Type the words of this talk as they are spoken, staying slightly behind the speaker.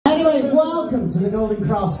to the Golden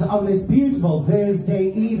Cross on this beautiful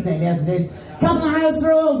Thursday evening. Yes, it is. Couple of house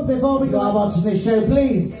rules before we go on watching this show.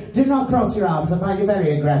 Please, do not cross your arms. I find you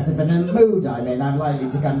very aggressive, and in the mood I'm in, I'm likely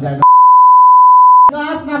to come down.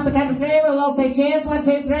 Last and after the count of three, we'll all say cheers. 1,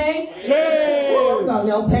 2, 3. Cheers! Ooh, got a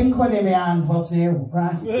little pink one in my hand. What's new?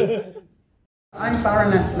 Right. I'm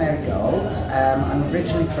Baroness Mary Gold. I'm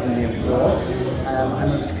originally from Newport. I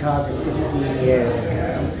moved to Cardiff 15 years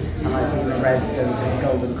ago, and I've been a resident at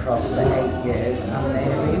Golden Cross for 8 years. I'm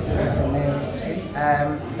Mary's, so Mary Street.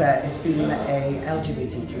 But it's been a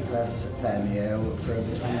LGBTQ plus venue for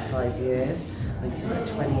over 25 years. I think it's about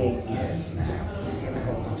 28 years now. In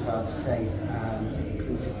holding 12 safe and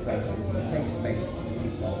inclusive places and safe spaces for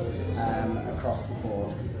people across the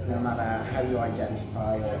board, no matter how you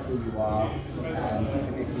identify or who you are,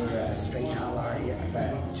 even if you're a straight ally,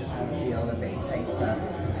 but just want to feel a bit safer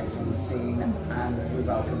out on the scene, and we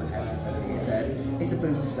welcome everybody. It's a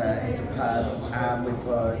boozer, it's a pub, and we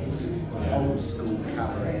put old school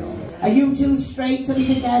cabaret on. Are you two straight and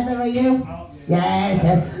together, are you? Yes,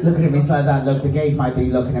 yes. Looking at me like that. Look, the gays might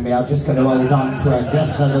be looking at me. I'm just going to hold on to it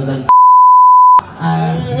just so that they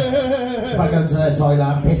if I go to the toilet,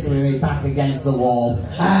 I'm pissing with me back against the wall.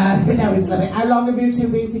 No, it's lovely. How long have you two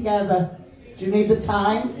been together? Do you need the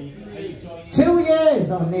time? 2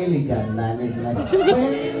 years. Oh, nearly done then, isn't it?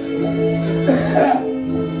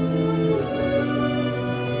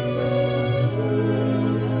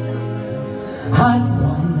 I've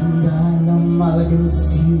wine and dined on mulligan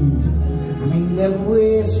stew, and I never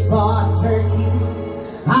wished for turkey.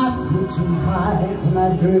 I've hitched high and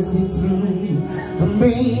I've drifted through from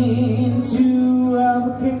Maine to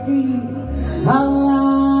Albuquerque.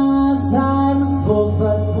 Alas, I'm both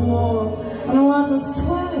but born, and what was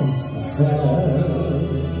twice so.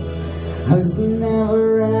 I was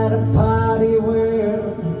never at a party where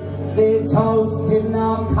they toasted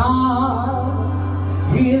no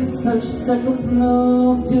card. Here's such circles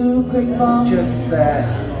move too quick for me. Just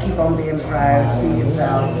keep on being proud, be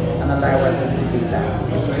yourself, and allow others to be that.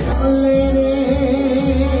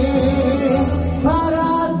 Lady.